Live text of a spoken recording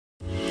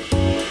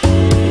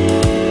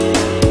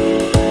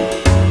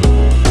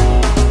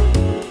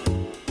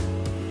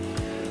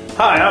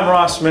Hi, I'm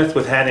Ross Smith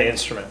with Hanna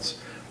Instruments.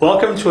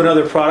 Welcome to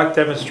another product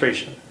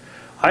demonstration.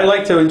 I'd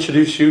like to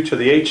introduce you to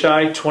the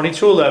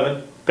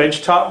HI2211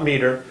 benchtop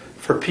meter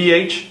for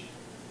pH,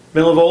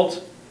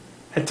 millivolt,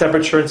 and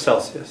temperature in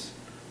Celsius.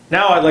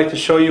 Now I'd like to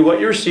show you what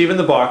you receive in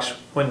the box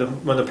when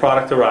the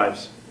product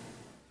arrives.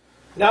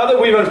 Now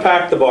that we've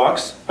unpacked the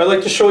box, I'd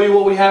like to show you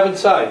what we have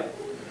inside.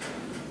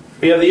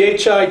 We have the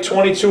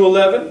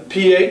HI2211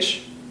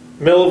 pH,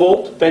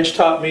 millivolt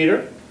benchtop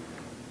meter,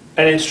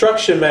 an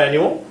instruction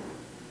manual,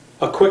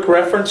 a quick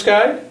reference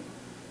guide,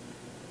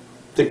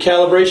 the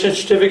calibration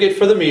certificate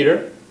for the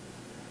meter,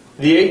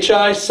 the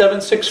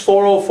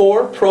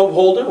HI76404 probe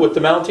holder with the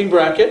mounting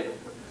bracket,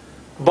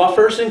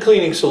 buffers and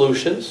cleaning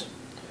solutions.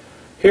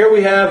 Here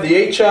we have the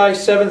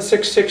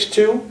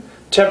HI7662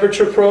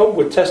 temperature probe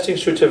with testing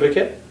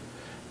certificate,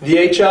 the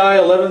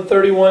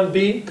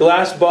HI1131B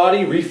glass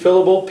body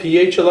refillable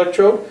pH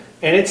electrode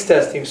and its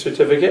testing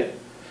certificate,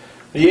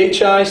 the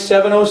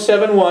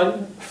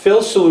HI7071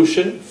 fill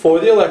solution for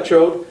the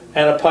electrode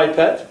and a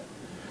pipette.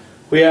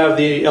 We have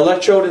the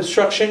electrode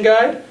instruction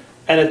guide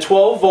and a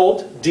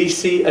 12-volt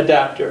DC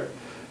adapter.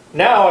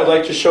 Now I'd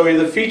like to show you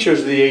the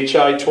features of the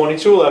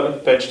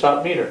HI2211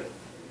 benchtop meter.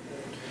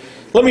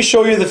 Let me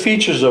show you the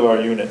features of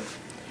our unit.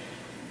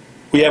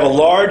 We have a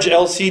large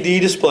LCD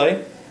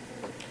display.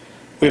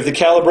 We have the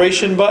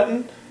calibration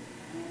button,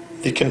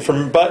 the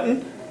confirm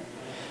button.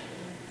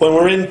 When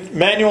we're in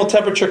manual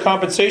temperature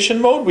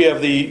compensation mode, we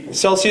have the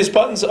Celsius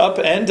buttons up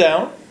and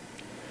down.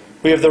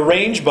 We have the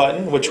range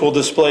button, which will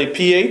display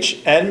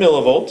pH and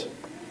millivolt,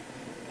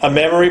 a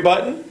memory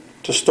button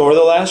to store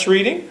the last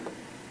reading,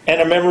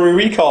 and a memory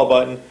recall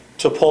button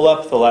to pull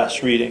up the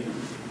last reading.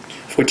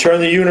 If we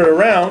turn the unit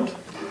around,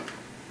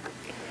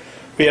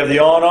 we have the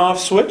on-off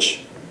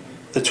switch,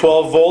 the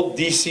 12-volt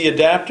DC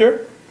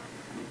adapter,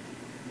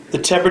 the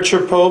temperature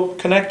probe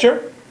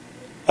connector,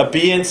 a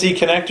BNC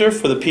connector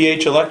for the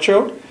pH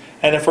electrode,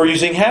 and if we're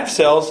using half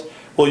cells,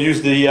 we'll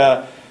use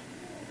the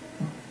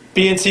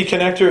BNC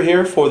connector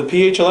here for the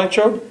pH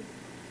electrode,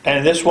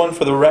 and this one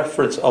for the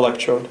reference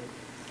electrode.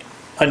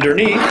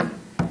 Underneath,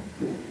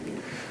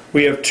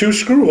 we have two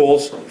screw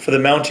holes for the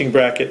mounting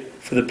bracket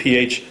for the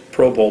pH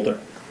probe holder.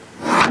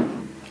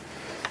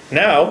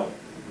 Now,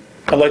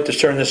 I'd like to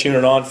turn this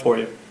unit on for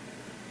you.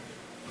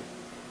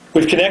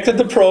 We've connected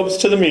the probes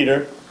to the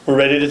meter. We're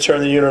ready to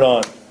turn the unit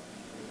on.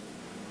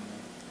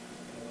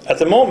 At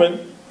the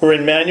moment, we're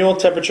in manual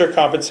temperature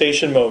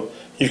compensation mode.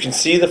 You can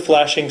see the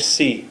flashing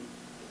C.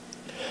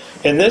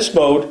 In this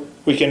mode,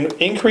 we can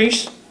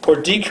increase or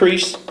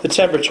decrease the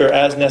temperature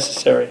as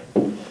necessary.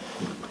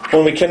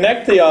 When we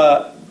connect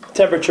the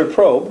temperature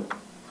probe,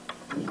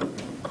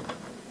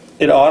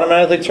 it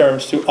automatically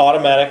turns to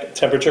automatic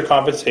temperature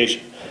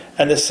compensation,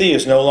 and the C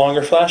is no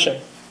longer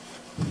flashing.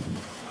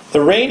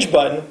 The range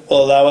button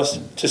will allow us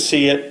to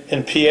see it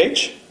in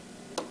pH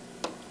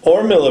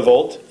or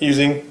millivolt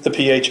using the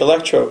pH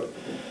electrode.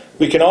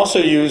 We can also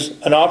use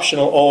an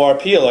optional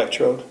ORP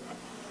electrode.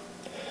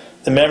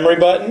 The memory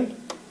button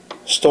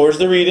stores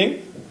the reading,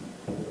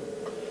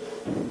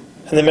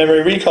 and the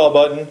memory recall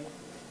button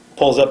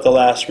pulls up the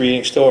last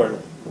reading stored.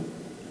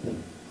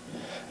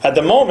 At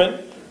the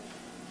moment,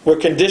 we're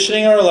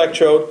conditioning our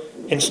electrode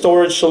in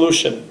storage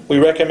solution. We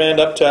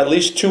recommend up to at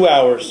least 2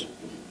 hours.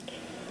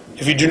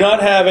 If you do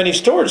not have any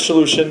storage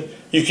solution,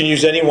 you can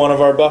use any one of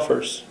our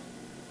buffers.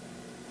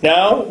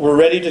 Now we're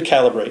ready to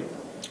calibrate.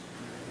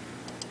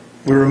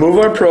 We remove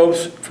our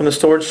probes from the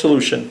storage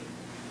solution.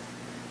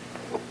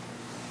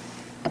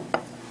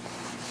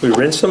 We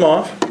rinse them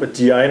off with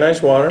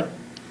deionized water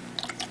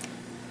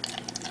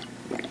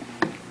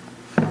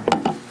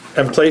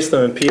and place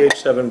them in pH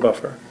 7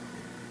 buffer.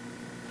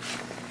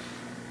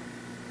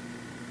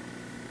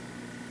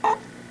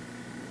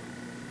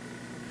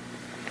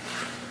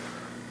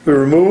 We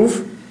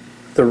remove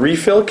the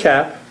refill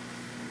cap.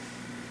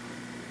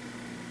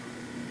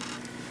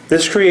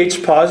 This creates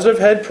positive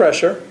head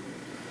pressure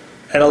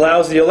and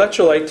allows the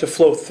electrolyte to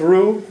flow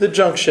through the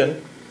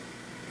junction,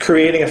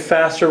 creating a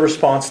faster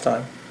response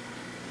time.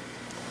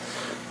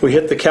 We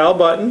hit the cal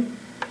button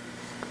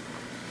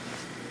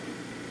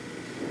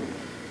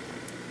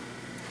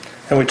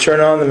and we turn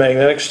on the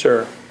magnetic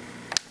stir.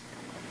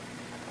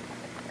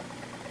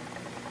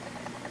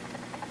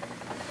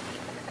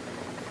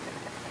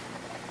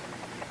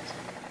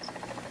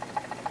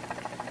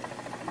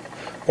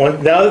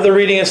 Now that the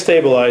reading is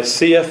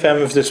stabilized, CFM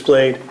is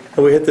displayed,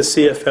 and we hit the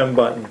CFM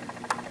button.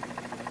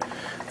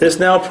 This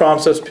now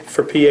prompts us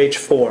for pH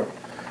 4.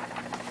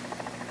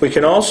 We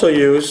can also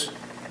use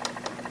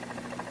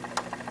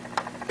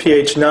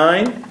pH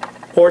 9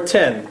 or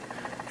 10.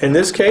 In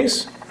this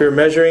case, we're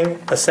measuring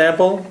a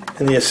sample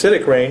in the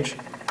acidic range,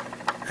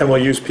 and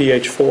we'll use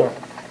pH 4.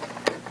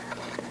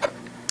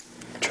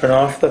 Turn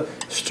off the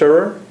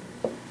stirrer.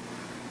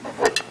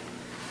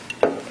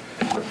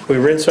 We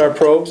rinse our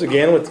probes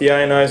again with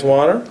deionized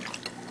water.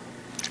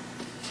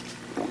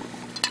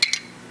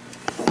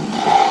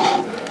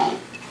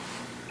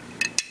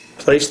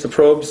 Place the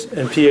probes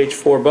in pH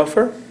 4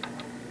 buffer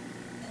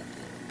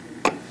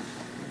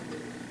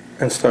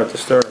and start to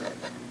stir.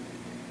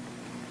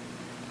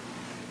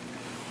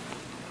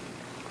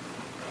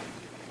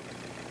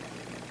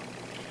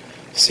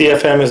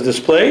 CFM is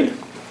displayed.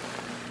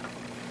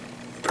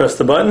 Press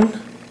the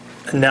button,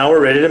 and now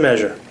we're ready to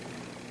measure.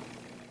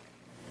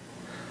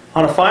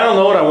 On a final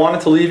note, I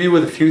wanted to leave you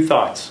with a few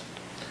thoughts.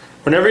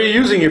 Whenever you're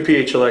using your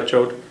pH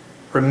electrode,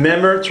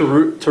 remember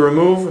to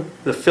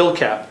remove the fill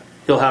cap.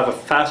 You'll have a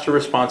faster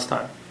response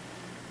time.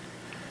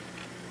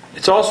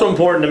 It's also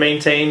important to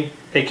maintain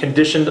a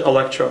conditioned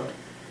electrode.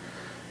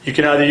 You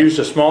can either use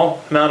a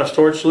small amount of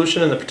storage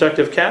solution in the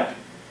protective cap,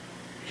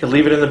 you can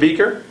leave it in the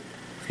beaker.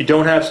 If you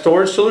don't have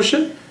storage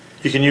solution,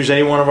 you can use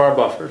any one of our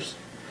buffers.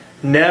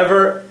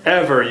 Never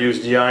ever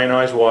use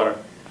deionized water.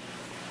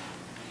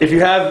 If you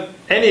have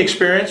any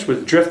experience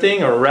with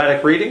drifting or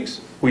erratic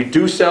readings, we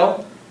do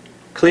sell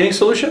cleaning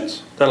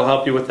solutions that'll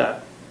help you with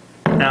that.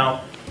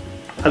 Now,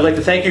 I'd like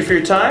to thank you for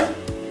your time.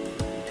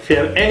 If you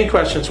have any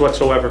questions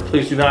whatsoever,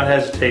 please do not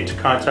hesitate to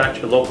contact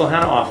your local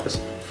Hanna office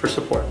for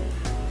support.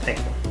 Thank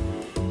you.